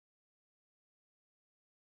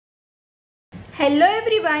Hello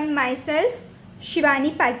everyone, myself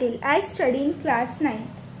Shivani Patil. I study in class 9th.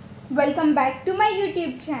 Welcome back to my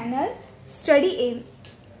YouTube channel Study Aim.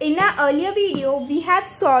 In our earlier video, we have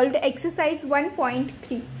solved exercise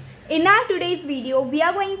 1.3. In our today's video, we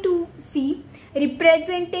are going to see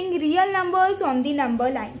representing real numbers on the number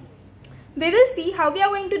line. We will see how we are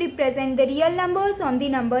going to represent the real numbers on the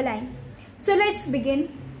number line. So let's begin.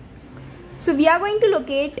 So we are going to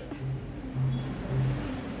locate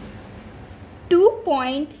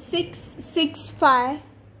 2.665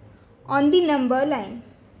 on the number line.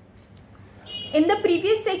 In the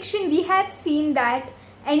previous section, we have seen that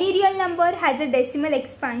any real number has a decimal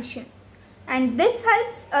expansion, and this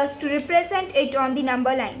helps us to represent it on the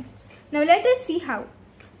number line. Now let us see how.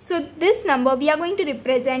 So this number we are going to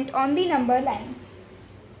represent on the number line.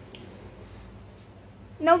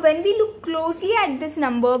 Now when we look closely at this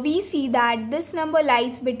number, we see that this number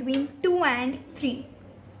lies between 2 and 3.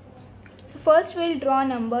 So first we'll draw a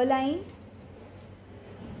number line.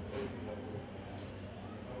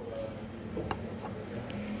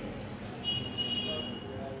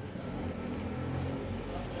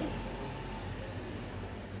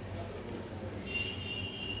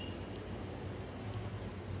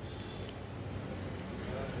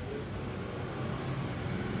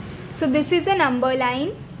 So this is a number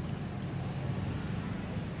line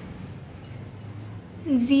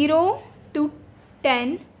 0 to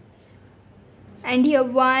 10, and here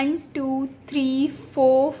 1, 2, 3,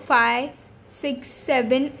 4, 5, 6,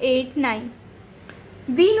 7, 8, 9.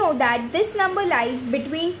 We know that this number lies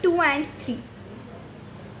between 2 and 3.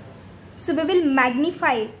 So we will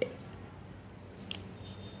magnify it.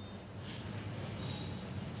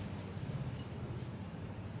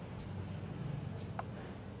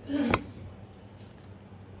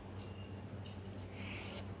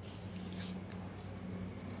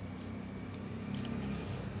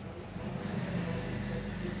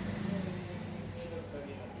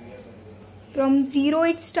 From 0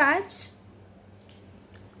 it starts.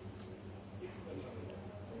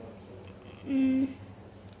 I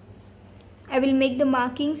will make the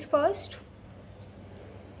markings first.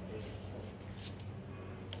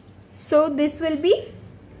 So this will be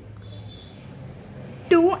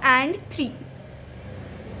 2 and 3.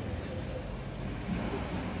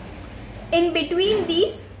 In between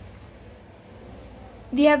these,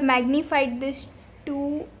 we have magnified this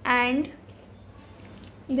 2 and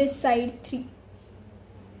this side 3.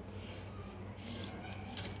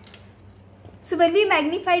 So when we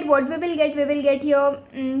magnified, what we will get? We will get here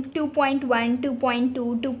 2.1,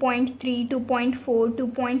 2.2, 2.3, 2.4,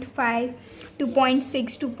 2.5, 2.6,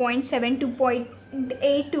 2.7,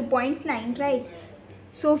 2.8, 2.9, right?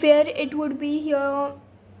 So where it would be here 2.1,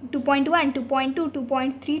 2.2,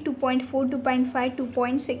 2.3, 2.4, 2.5,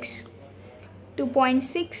 2.6,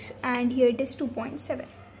 2.6, and here it is 2.7.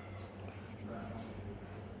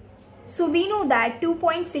 So we know that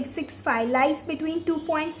 2.665 lies between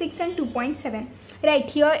 2.6 and 2.7. Right,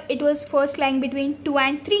 here it was first lying between 2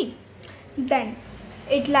 and 3. Then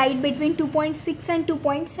it lied between 2.6 and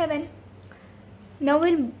 2.7. Now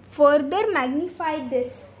we'll further magnify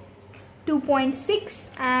this 2.6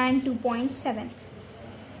 and 2.7.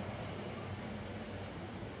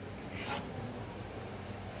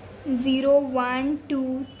 Zero, 1,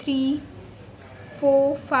 2, 3,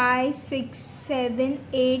 4, 5, 6, 7,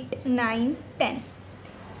 8, 9, 10.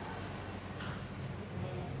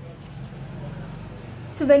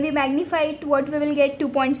 So when we magnify it, what we will get?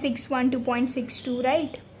 2.61, 2.62,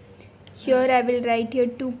 right? Here I will write here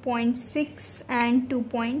 2.6 and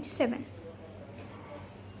 2.7.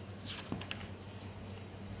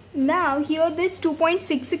 Now here this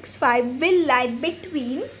 2.665 will lie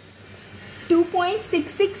between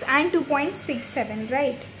 2.66 and 2.67,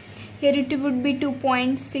 right? Here it would be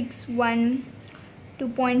 2.61,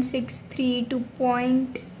 2.63,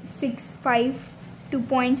 2.65,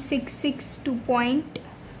 2.66,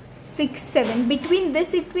 2.67. Between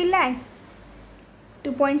this it will lie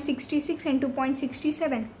 2.66 and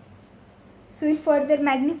 2.67. So we'll further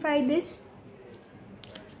magnify this.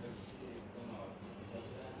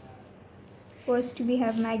 First we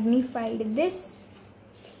have magnified this.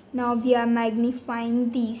 Now we are magnifying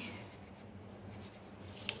these.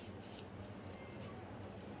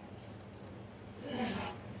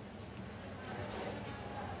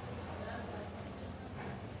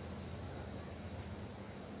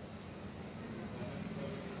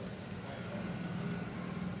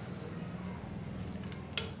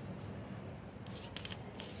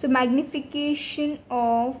 So magnification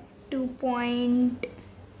of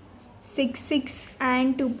 2.66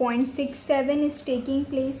 and 2.67 is taking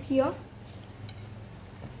place here.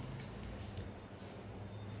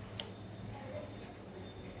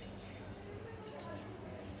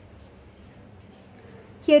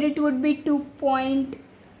 Here it would be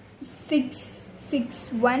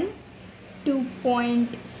 2.661,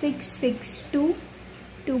 2.662,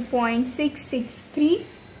 2.663,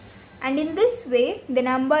 and in this way the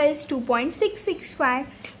number is 2.665.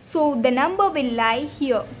 So the number will lie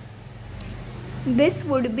here. This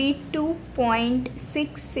would be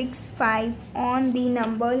 2.665 on the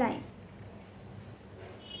number line.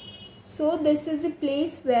 So this is the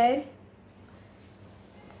place where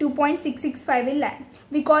 2.665 will lie.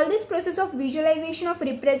 We call this process of visualization of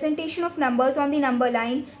representation of numbers on the number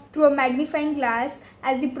line through a magnifying glass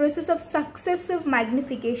as the process of successive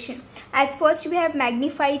magnification. As first we have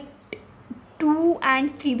magnified 2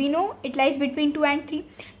 and 3, we know it lies between 2 and 3,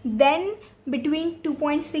 then between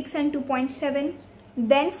 2.6 and 2.7,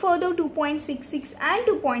 then further 2.66 and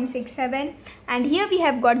 2.67, and here we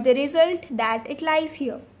have got the result that it lies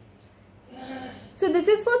here. So this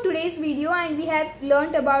is for today's video, and we have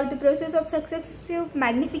learnt about the process of successive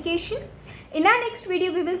magnification. In our next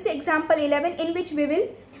video we will see example 11, in which we will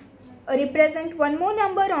represent one more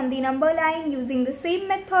number on the number line using the same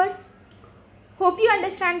method. Hope you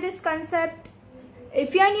understand this concept.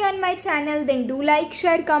 If you are new on my channel, then do like,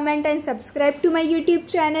 share, comment and subscribe to my YouTube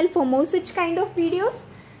channel for more such kind of videos.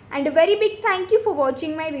 And a very big thank you for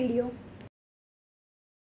watching my video.